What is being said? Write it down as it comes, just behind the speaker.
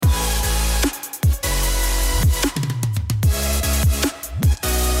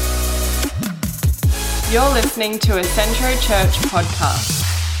You're listening to a Centro Church podcast.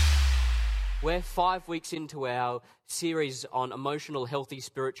 We're 5 weeks into our series on emotional healthy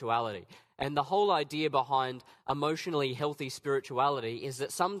spirituality. And the whole idea behind emotionally healthy spirituality is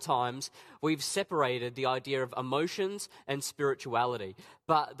that sometimes we've separated the idea of emotions and spirituality.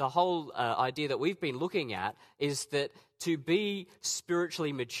 But the whole idea that we've been looking at is that to be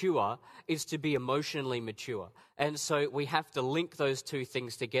spiritually mature is to be emotionally mature. And so we have to link those two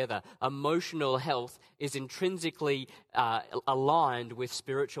things together. Emotional health is intrinsically aligned with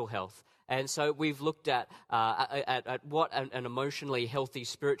spiritual health. And so we've looked at what an emotionally healthy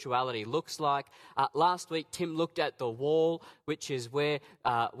spirituality looks like. Last week, Tim looked at the wall, which is where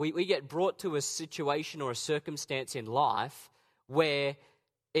we get brought to a situation or a circumstance in life where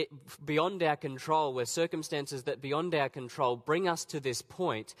beyond our control, where circumstances that beyond our control bring us to this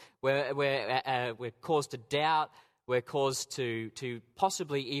point where we're caused to doubt, we're caused to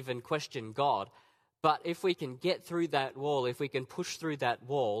possibly even question God. But if we can get through that wall, if we can push through that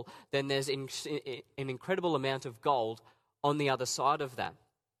wall, then there's an incredible amount of gold on the other side of that.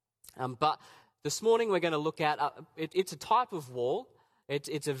 But this morning we're going to look at, it's a type of wall.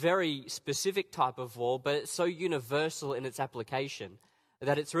 It's a very specific type of wall, but it's so universal in its application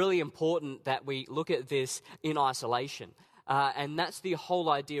that it's really important that we look at this in isolation. And that's the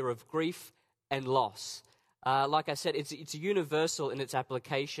whole idea of grief and loss. Like I said, it's universal in its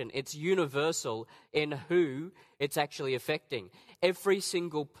application. It's universal in who it's actually affecting. Every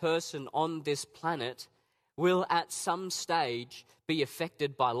single person on this planet will at some stage be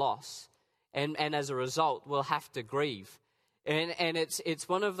affected by loss. And as a result, will have to grieve. And it's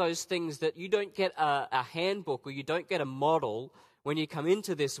one of those things that you don't get a handbook or you don't get a model when you come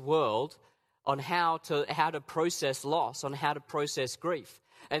into this world on how to process loss, on how to process grief.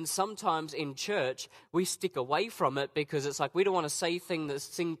 And sometimes in church, we stick away from it because it's like we don't want to say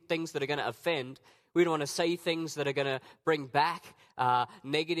things that are going to offend. We don't want to say things that are going to bring back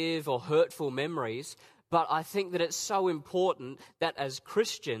negative or hurtful memories. But I think that it's so important that as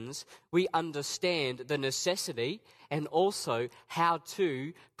Christians, we understand the necessity and also how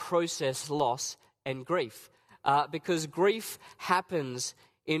to process loss and grief. Because grief happens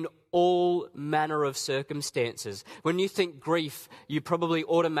in all manner of circumstances. When you think grief, you probably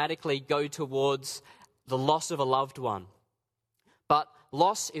automatically go towards the loss of a loved one. But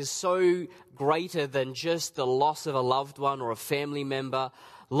loss is so greater than just the loss of a loved one or a family member.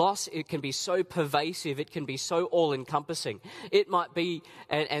 Loss, it can be so pervasive, it can be so all-encompassing. It might be,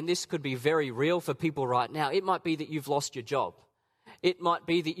 and this could be very real for people right now, it might be that you've lost your job. It might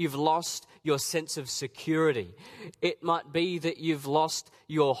be that you've lost your sense of security. It might be that you've lost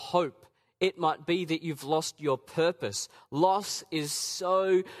your hope. It might be that you've lost your purpose. Loss is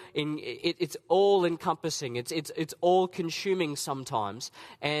so, it's all-encompassing. It's all-consuming sometimes.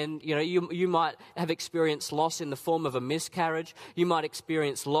 And, you know, you might have experienced loss in the form of a miscarriage. You might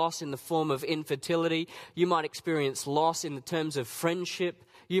experience loss in the form of infertility. You might experience loss in the terms of friendship.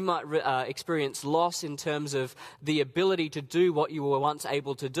 You might experience loss in terms of the ability to do what you were once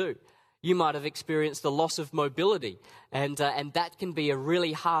able to do. You might have experienced the loss of mobility, and that can be a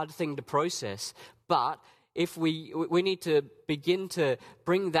really hard thing to process. But if we need to begin to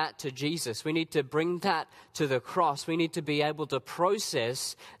bring that to Jesus, we need to bring that to the cross. We need to be able to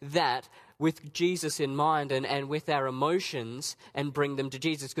process that with Jesus in mind and with our emotions and bring them to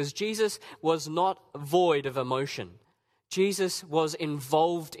Jesus. Because Jesus was not void of emotion. Jesus was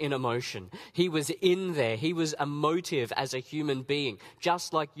involved in emotion. He was in there. He was emotive as a human being,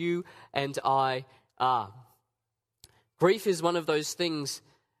 just like you and I are. Grief is one of those things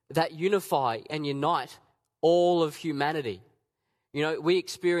that unify and unite all of humanity. You know, we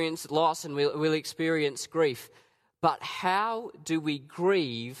experience loss and we'll experience grief. But how do we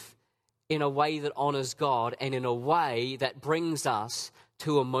grieve in a way that honors God and in a way that brings us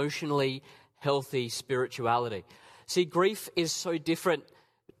to emotionally healthy spirituality? See, grief is so different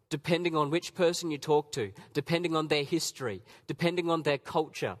depending on which person you talk to, depending on their history, depending on their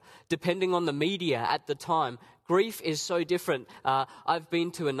culture, depending on the media at the time. Grief is so different. I've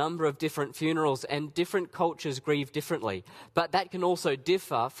been to a number of different funerals and different cultures grieve differently, but that can also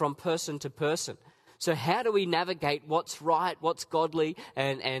differ from person to person. So how do we navigate what's right, what's godly,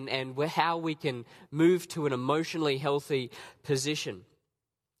 and how we can move to an emotionally healthy position?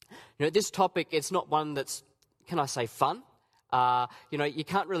 You know, this topic, it's not one that's, can I say, fun? you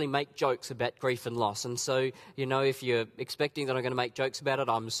can't really make jokes about grief and loss. And so, if you're expecting that I'm going to make jokes about it,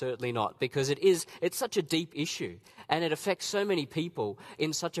 I'm certainly not, because it's such a deep issue and it affects so many people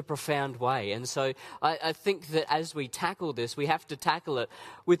in such a profound way. And so I think that as we tackle this, we have to tackle it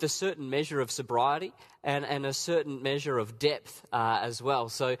with a certain measure of sobriety and a certain measure of depth as well.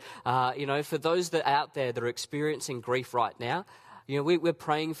 So, for those that are out there that are experiencing grief right now, we're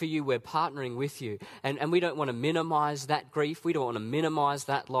praying for you, we're partnering with you, and we don't want to minimize that grief, we don't want to minimize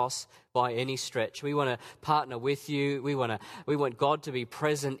that loss by any stretch. We want to partner with you, we want God to be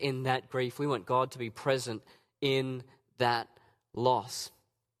present in that grief, we want God to be present in that loss.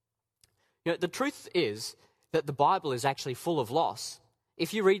 The truth is that the Bible is actually full of loss.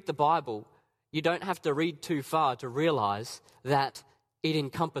 If you read the Bible, you don't have to read too far to realize that it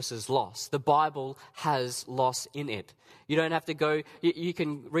encompasses loss. The Bible has loss in it. You don't have to go, you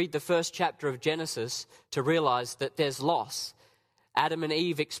can read the first chapter of Genesis to realize that there's loss. Adam and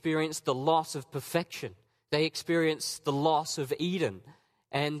Eve experienced the loss of perfection. They experienced the loss of Eden.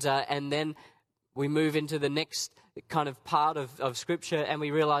 And then we move into the next kind of part of Scripture and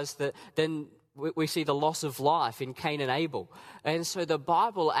we realize that then we see the loss of life in Cain and Abel. And so the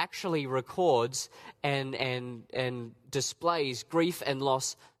Bible actually records and displays grief and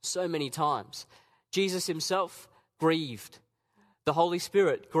loss so many times. Jesus himself grieved. The Holy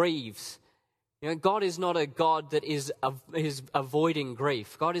Spirit grieves. God is not a God that is avoiding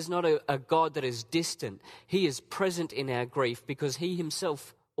grief. God is not a God that is distant. He is present in our grief because he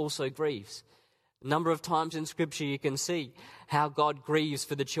himself also grieves. A number of times in Scripture you can see how God grieves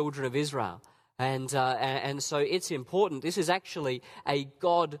for the children of Israel. And so it's important. This is actually a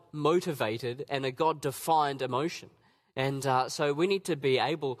God-motivated and a God-defined emotion. And so we need to be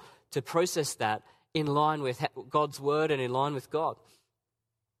able to process that in line with God's word and in line with God.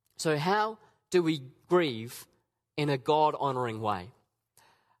 So how do we grieve in a God-honoring way?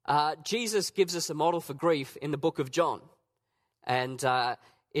 Jesus gives us a model for grief in the book of John. And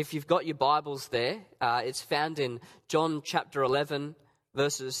if you've got your Bibles there, it's found in John chapter 11,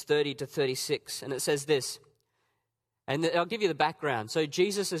 verses 30 to 36, and it says this, and I'll give you the background. So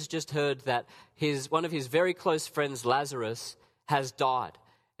Jesus has just heard that one of his very close friends, Lazarus, has died,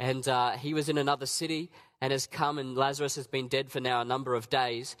 and he was in another city and has come, and Lazarus has been dead for now a number of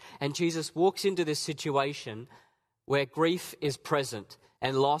days, and Jesus walks into this situation where grief is present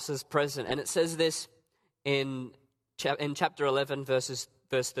and loss is present, and it says this in chapter 11, verse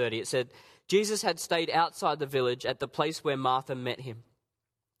 30. It said, Jesus had stayed outside the village at the place where Martha met him.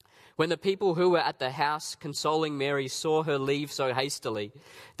 When the people who were at the house consoling Mary saw her leave so hastily,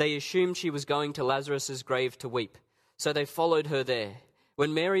 they assumed she was going to Lazarus' grave to weep. So they followed her there.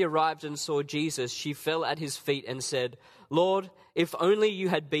 When Mary arrived and saw Jesus, she fell at his feet and said, "Lord, if only you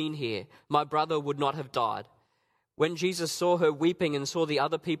had been here, my brother would not have died." When Jesus saw her weeping and saw the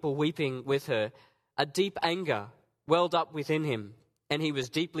other people weeping with her, a deep anger welled up within him, and he was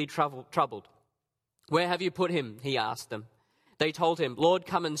deeply troubled. "Where have you put him?" he asked them. They told him, "Lord,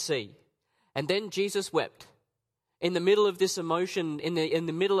 come and see." And then Jesus wept. In the middle of this emotion, in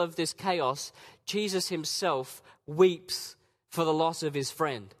the middle of this chaos, Jesus himself weeps for the loss of his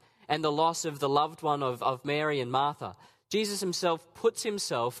friend and the loss of the loved one of Mary and Martha. Jesus himself puts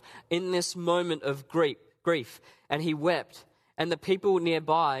himself in this moment of grief, and he wept. And the people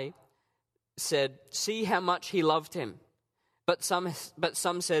nearby said, "See how much he loved him." But some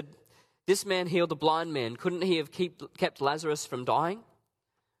said, "This man healed a blind man. Couldn't he have kept Lazarus from dying?"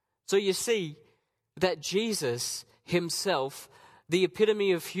 So you see that Jesus himself, the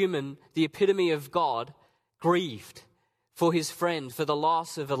epitome of human, the epitome of God, grieved for his friend, for the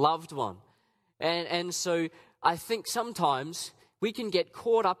loss of a loved one. And so I think sometimes we can get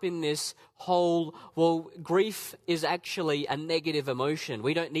caught up in this whole, grief is actually a negative emotion.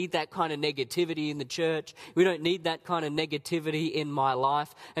 We don't need that kind of negativity in the church. We don't need that kind of negativity in my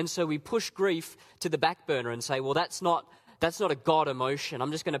life. And so we push grief to the back burner and say, well, that's not a God emotion.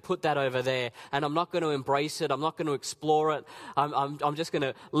 I'm just going to put that over there, and I'm not going to embrace it. I'm not going to explore it. I'm just going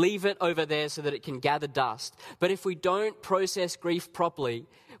to leave it over there so that it can gather dust. But if we don't process grief properly,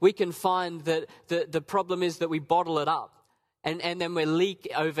 we can find that the problem is that we bottle it up. And then we leak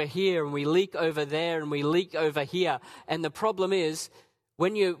over here, and we leak over there, and we leak over here. And the problem is,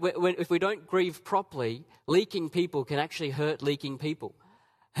 if we don't grieve properly, leaking people can actually hurt leaking people.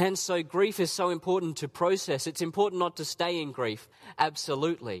 And so grief is so important to process. It's important not to stay in grief,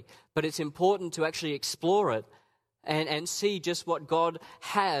 absolutely. But it's important to actually explore it and see just what God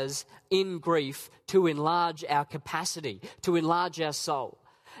has in grief to enlarge our capacity, to enlarge our soul.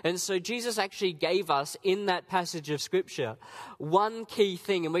 And so Jesus actually gave us, in that passage of Scripture, one key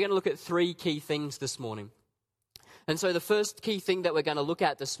thing, and we're going to look at three key things this morning. And so the first key thing that we're going to look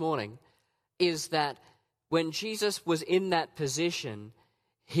at this morning is that when Jesus was in that position,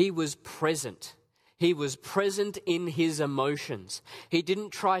 he was present. He was present in his emotions. He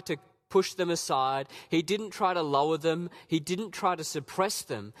didn't try to push them aside. He didn't try to lower them. He didn't try to suppress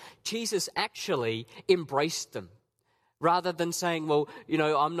them. Jesus actually embraced them. Rather than saying, well,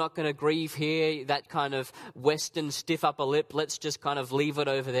 I'm not going to grieve here, that kind of Western stiff upper lip, let's just kind of leave it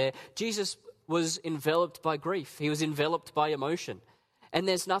over there. Jesus was enveloped by grief. He was enveloped by emotion. And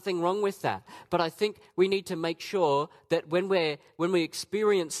there's nothing wrong with that. But I think we need to make sure that when we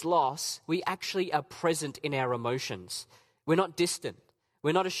experience loss, we actually are present in our emotions. We're not distant.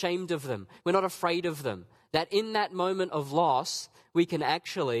 We're not ashamed of them. We're not afraid of them. That in that moment of loss, we can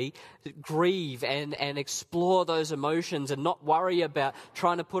actually grieve and explore those emotions and not worry about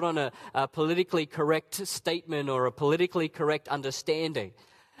trying to put on a politically correct statement or a politically correct understanding.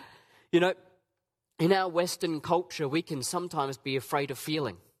 In our Western culture, we can sometimes be afraid of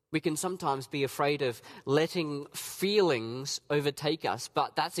feeling. We can sometimes be afraid of letting feelings overtake us,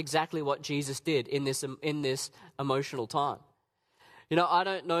 but that's exactly what Jesus did in this emotional time. I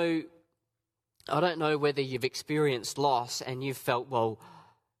don't know whether you've experienced loss and you've felt, well,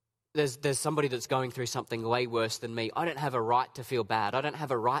 there's somebody that's going through something way worse than me. I don't have a right to feel bad. I don't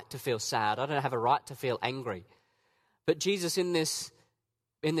have a right to feel sad. I don't have a right to feel angry. But Jesus in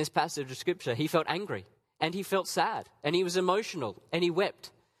this passage of Scripture, he felt angry and he felt sad and he was emotional and he wept.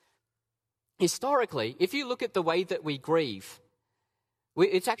 Historically, if you look at the way that we grieve,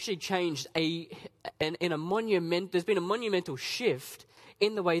 it's actually changed there's been a monumental shift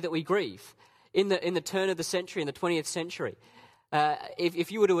in the way that we grieve. In the turn of the century, in the 20th century,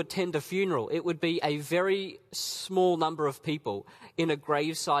 if you were to attend a funeral, it would be a very small number of people in a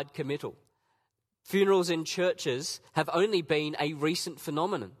graveside committal. Funerals in churches have only been a recent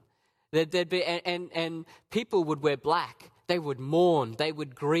phenomenon. There'd be, and people would wear black. They would mourn. They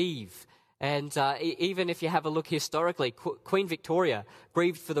would grieve. And even if you have a look historically, Queen Victoria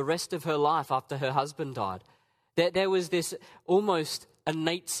grieved for the rest of her life after her husband died. There was this almost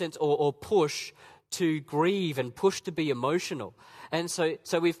innate sense or push to grieve and push to be emotional. And so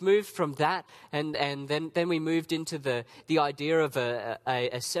we've moved from that, and then we moved into the idea of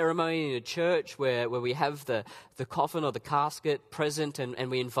a ceremony in a church where we have the coffin or the casket present,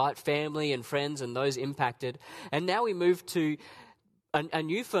 and we invite family and friends and those impacted. And now we move to a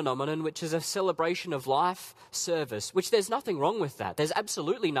new phenomenon, which is a celebration of life service, which there's nothing wrong with that. There's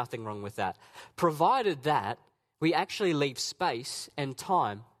absolutely nothing wrong with that, provided that we actually leave space and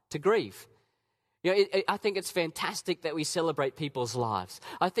time to grieve. I think it's fantastic that we celebrate people's lives.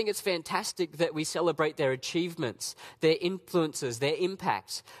 I think it's fantastic that we celebrate their achievements, their influences, their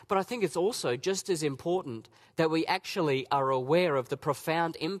impacts. But I think it's also just as important that we actually are aware of the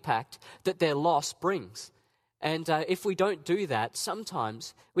profound impact that their loss brings. And if we don't do that,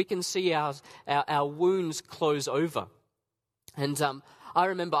 sometimes we can see our wounds close over. And I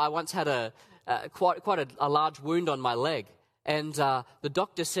remember I once had quite a large wound on my leg. And the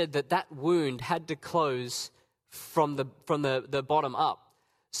doctor said that wound had to close from the bottom up,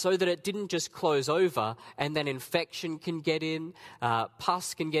 so that it didn't just close over and then infection can get in,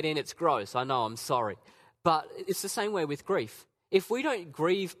 pus can get in. It's gross, I know, I'm sorry. But it's the same way with grief. If we don't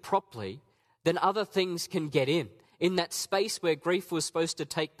grieve properly, then other things can get in. In that space where grief was supposed to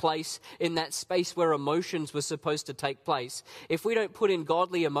take place, in that space where emotions were supposed to take place, if we don't put in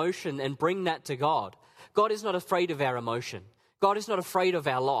godly emotion and bring that to God, God is not afraid of our emotion. God is not afraid of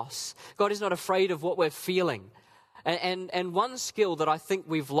our loss. God is not afraid of what we're feeling. And one skill that I think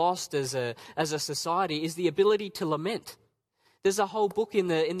we've lost as a society is the ability to lament. There's a whole book in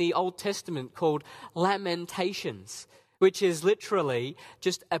the Old Testament called Lamentations, which is literally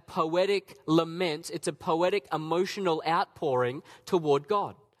just a poetic lament. It's a poetic emotional outpouring toward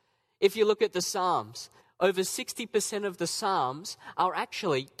God. If you look at the Psalms, over 60% of the Psalms are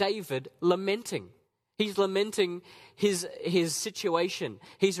actually David lamenting. He's lamenting his situation.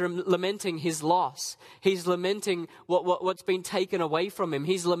 He's lamenting his loss. He's lamenting what's been taken away from him.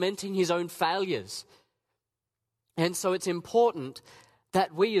 He's lamenting his own failures. And so it's important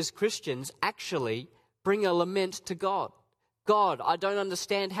that we as Christians actually bring a lament to God. God, I don't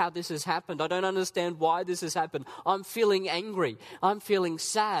understand how this has happened. I don't understand why this has happened. I'm feeling angry. I'm feeling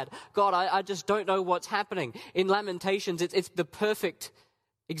sad. God, I just don't know what's happening. In Lamentations, it's the perfect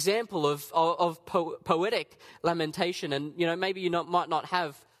example of poetic lamentation. And, maybe you might not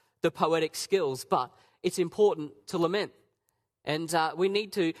have the poetic skills, but it's important to lament. And we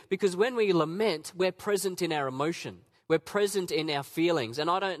need to, because when we lament, we're present in our emotion. We're present in our feelings. And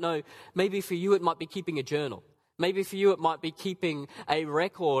I don't know, maybe for you it might be keeping a journal. Maybe for you it might be keeping a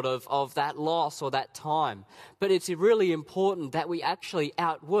record of that loss or that time. But it's really important that we actually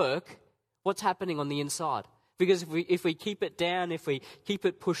outwork what's happening on the inside. Because if we keep it down, if we keep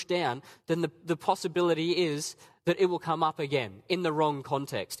it pushed down, then the possibility is that it will come up again in the wrong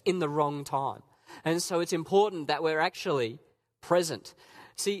context, in the wrong time. And so it's important that we're actually present.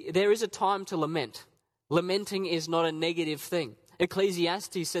 See, there is a time to lament. Lamenting is not a negative thing.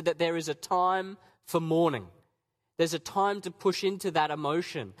 Ecclesiastes said that there is a time for mourning. There's a time to push into that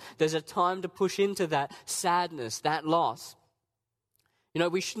emotion. There's a time to push into that sadness, that loss. You know,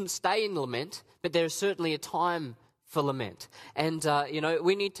 we shouldn't stay in lament, but there is certainly a time for lament. And,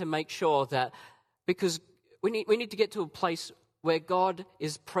 we need to make sure that, because we need to get to a place where God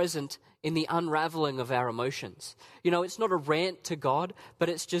is present in the unraveling of our emotions. You know, it's not a rant to God, but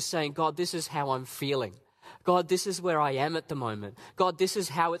it's just saying, God, this is how I'm feeling. God, this is where I am at the moment. God, this is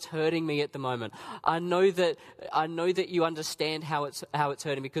how it's hurting me at the moment. I know that you understand how it's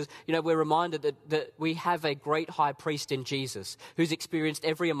hurting, because, you know, we're reminded that we have a great high priest in Jesus who's experienced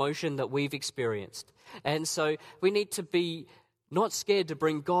every emotion that we've experienced. And so we need to be not scared to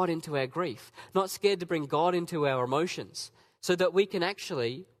bring God into our grief, not scared to bring God into our emotions, so that we can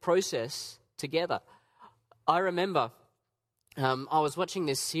actually process together. I remember I was watching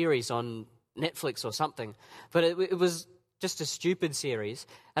this series on Netflix or something, but it was just a stupid series.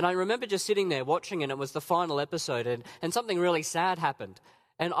 And I remember just sitting there watching, and it was the final episode, and something really sad happened.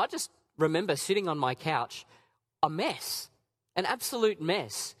 And I just remember sitting on my couch, a mess, an absolute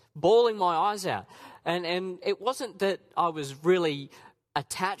mess, bawling my eyes out. And it wasn't that I was really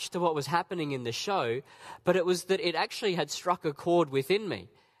attached to what was happening in the show, but it was that it actually had struck a chord within me.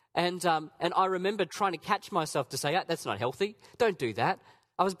 And I remember trying to catch myself to say, that's not healthy. Don't do that.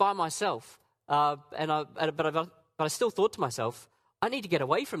 I was by myself, but I still thought to myself, I need to get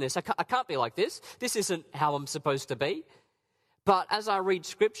away from this. I can't be like this. This isn't how I'm supposed to be. But as I read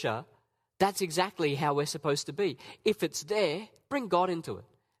Scripture, that's exactly how we're supposed to be. If it's there, bring God into it.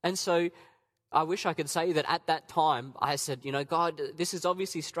 And so I wish I could say that at that time I said, you know, God, this has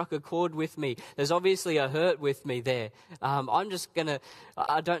obviously struck a chord with me. There's obviously a hurt with me there. I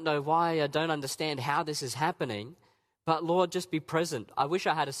don't know why, I don't understand how this is happening. But Lord, just be present. I wish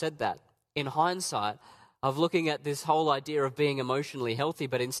I had said that in hindsight of looking at this whole idea of being emotionally healthy,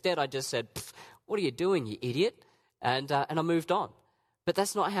 but instead I just said, what are you doing, you idiot? And I moved on. But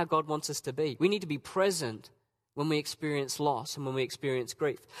that's not how God wants us to be. We need to be present when we experience loss and when we experience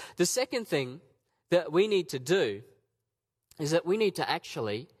grief. The second thing that we need to do is that we need to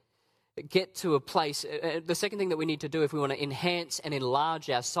actually get to a place, the second thing that we need to do if we want to enhance and enlarge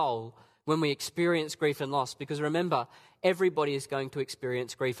our soul when we experience grief and loss, because remember, everybody is going to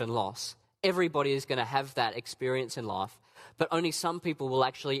experience grief and loss. Everybody is going to have that experience in life, but only some people will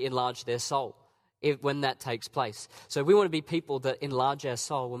actually enlarge their soul when that takes place. So we want to be people that enlarge our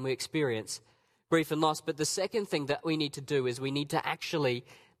soul when we experience grief and loss. But the second thing that we need to do is we need to actually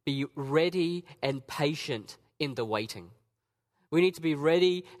be ready and patient in the waiting. We need to be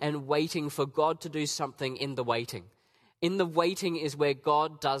ready and waiting for God to do something in the waiting. In the waiting is where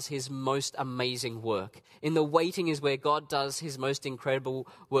God does his most amazing work. In the waiting is where God does his most incredible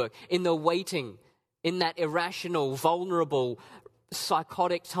work. In the waiting, in that irrational, vulnerable,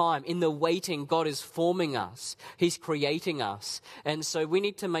 psychotic time, in the waiting, God is forming us. He's creating us. And so we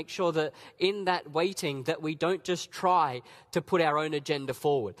need to make sure that in that waiting that we don't just try to put our own agenda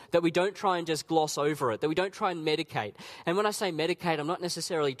forward, that we don't try and just gloss over it, that we don't try and medicate. And when I say medicate, I'm not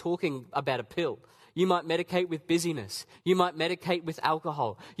necessarily talking about a pill. You might medicate with busyness. You might medicate with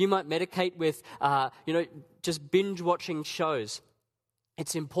alcohol. You might medicate with, just binge watching shows.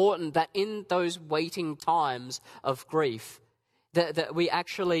 It's important that in those waiting times of grief, that we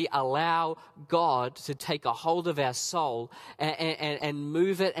actually allow God to take a hold of our soul and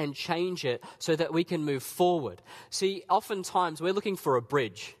move it and change it so that we can move forward. See, oftentimes we're looking for a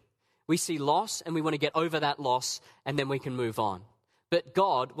bridge. We see loss and we want to get over that loss and then we can move on. But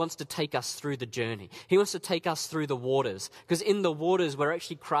God wants to take us through the journey. He wants to take us through the waters, because in the waters we're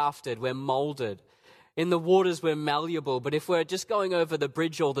actually crafted, we're molded. In the waters we're malleable, but if we're just going over the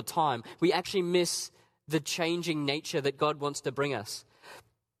bridge all the time, we actually miss the changing nature that God wants to bring us.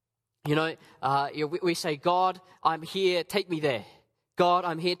 We say, God, I'm here, take me there. God,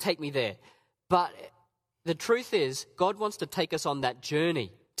 I'm here, take me there. But the truth is, God wants to take us on that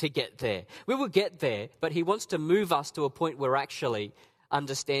journey to get there. We will get there, but he wants to move us to a point where we're actually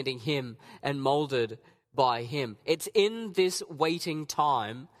understanding him and molded by him. It's in this waiting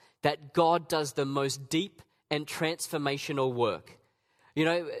time that God does the most deep and transformational work. You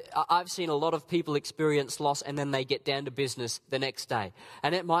know, I've seen a lot of people experience loss and then they get down to business the next day.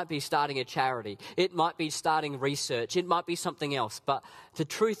 And it might be starting a charity. It might be starting research. It might be something else. But the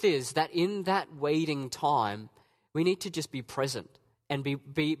truth is that in that waiting time, we need to just be present and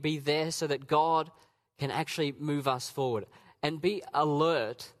be there so that God can actually move us forward and be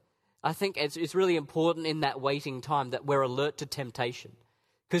alert. I think it's really important in that waiting time that we're alert to temptation.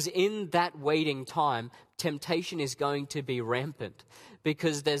 Because in that waiting time, temptation is going to be rampant.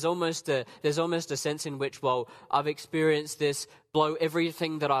 Because there's almost a sense in which, well, I've experienced this, blow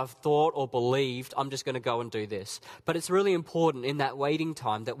everything that I've thought or believed, I'm just going to go and do this. But it's really important in that waiting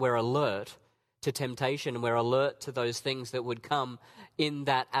time that we're alert to temptation and we're alert to those things that would come in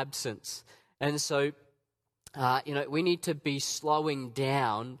that absence. And so, we need to be slowing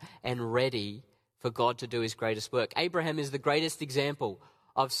down and ready for God to do his greatest work. Abraham is the greatest example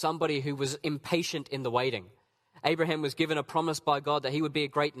of somebody who was impatient in the waiting. Abraham was given a promise by God that he would be a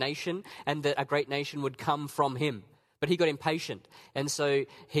great nation and that a great nation would come from him. But he got impatient. And so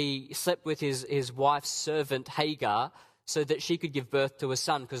he slept with his wife's servant Hagar so that she could give birth to a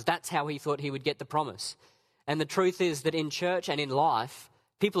son, because that's how he thought he would get the promise. And the truth is that in church and in life,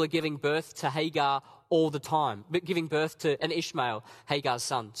 people are giving birth to Hagar all the time, but giving birth to an Ishmael, Hagar's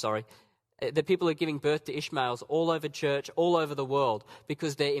son, The people are giving birth to Ishmaels all over church, all over the world,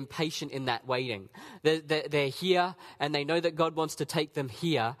 because they're impatient in that waiting. They're here, and they know that God wants to take them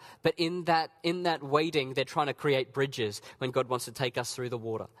here, but in that waiting, they're trying to create bridges when God wants to take us through the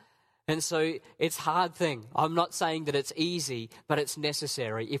water. And so it's a hard thing. I'm not saying that it's easy, but it's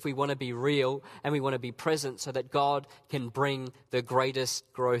necessary if we want to be real and we want to be present so that God can bring the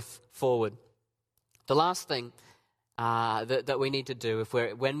greatest growth forward. The last thing that we need to do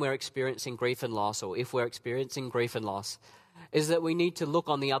when we're experiencing grief and loss, or if we're experiencing grief and loss, is that we need to look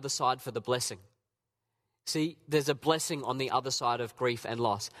on the other side for the blessing. See, there's a blessing on the other side of grief and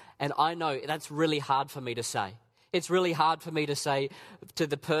loss. And I know that's really hard for me to say. It's really hard for me to say to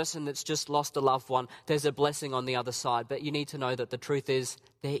the person that's just lost a loved one, there's a blessing on the other side. But you need to know that the truth is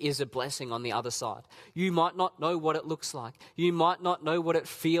there is a blessing on the other side. You might not know what it looks like. You might not know what it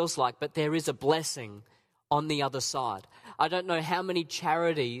feels like, but there is a blessing on the other side. I don't know how many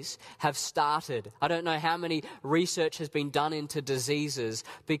charities have started. I don't know how many research has been done into diseases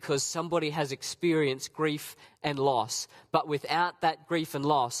because somebody has experienced grief and loss. But without that grief and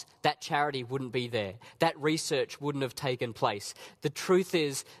loss, that charity wouldn't be there. That research wouldn't have taken place. The truth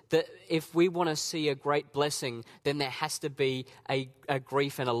is that if we want to see a great blessing, then there has to be a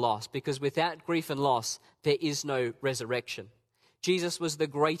grief and a loss. Because without grief and loss, there is no resurrection. Jesus was the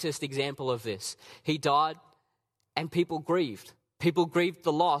greatest example of this. He died and people grieved. People grieved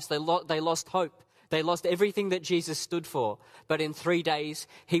the loss. They lost hope. They lost everything that Jesus stood for. But in 3 days,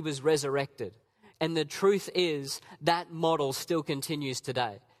 he was resurrected. And the truth is that model still continues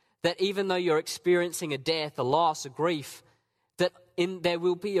today. That even though you're experiencing a death, a loss, a grief, that there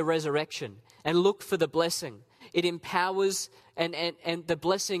will be a resurrection. And look for the blessing. It empowers, and the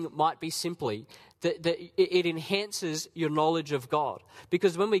blessing might be simply that it enhances your knowledge of God.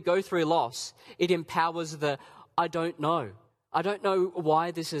 Because when we go through loss, it empowers I don't know. I don't know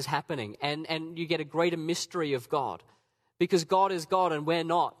why this is happening. And you get a greater mystery of God. Because God is God and we're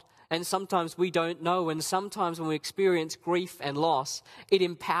not. And sometimes we don't know. And sometimes when we experience grief and loss, it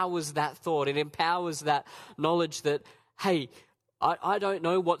empowers that thought. It empowers that knowledge that, hey, I don't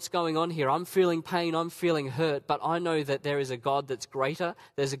know what's going on here. I'm feeling pain. I'm feeling hurt. But I know that there is a God that's greater.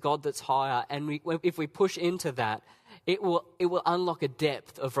 There's a God that's higher. And if we push into that, it will unlock a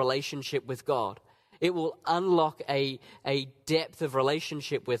depth of relationship with God. It will unlock a depth of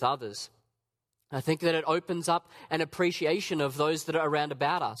relationship with others. I think that it opens up an appreciation of those that are around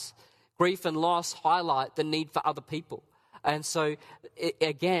about us. Grief and loss highlight the need for other people. And so,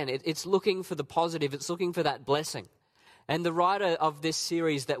 it's looking for the positive. It's looking for that blessing. And the writer of this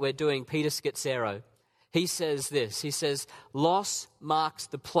series that we're doing, Peter Scazzero, he says this. He says, loss marks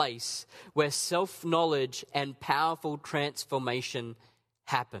the place where self-knowledge and powerful transformation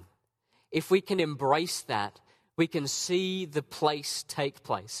happen. If we can embrace that, we can see the place take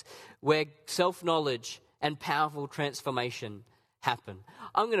place where self-knowledge and powerful transformation happen.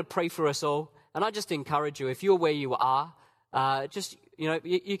 I'm going to pray for us all, and I just encourage you, if you're where you are,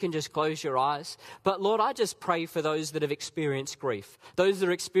 you can just close your eyes. But Lord, I just pray for those that have experienced grief, those that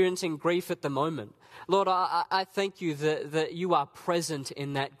are experiencing grief at the moment. Lord, I thank you that you are present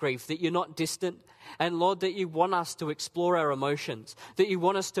in that grief, that you're not distant, And Lord, that you want us to explore our emotions, that you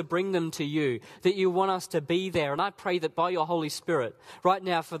want us to bring them to you, that you want us to be there. And I pray that by your Holy Spirit, right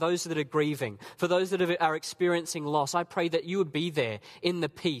now, for those that are grieving, for those that are experiencing loss, I pray that you would be there in the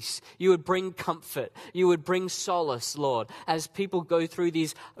peace. You would bring comfort. You would bring solace, Lord, as people go through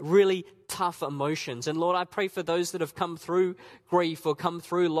these really tough emotions. And Lord, I pray for those that have come through grief or come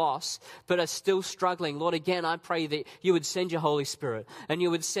through loss, but are still struggling. Lord, again, I pray that you would send your Holy Spirit and you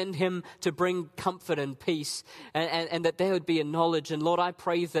would send him to bring comfort and peace, and that there would be a knowledge. And Lord, I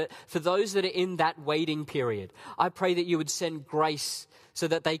pray that for those that are in that waiting period, I pray that you would send grace so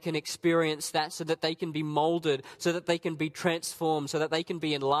that they can experience that, so that they can be molded, so that they can be transformed, so that they can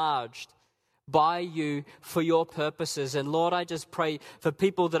be enlarged by you for your purposes. And Lord, I just pray for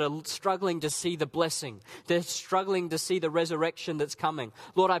people that are struggling to see the blessing. They're struggling to see the resurrection that's coming.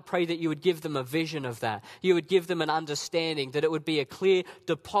 Lord, I pray that you would give them a vision of that. You would give them an understanding, that it would be a clear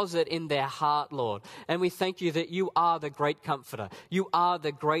deposit in their heart, Lord. And we thank you that you are the great comforter. You are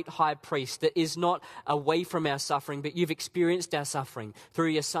the great high priest that is not away from our suffering, but you've experienced our suffering through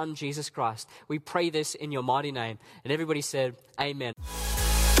your Son, Jesus Christ. We pray this in your mighty name. And everybody said, amen.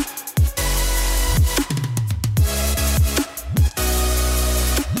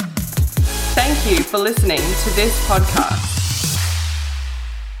 Thank you for listening to this podcast.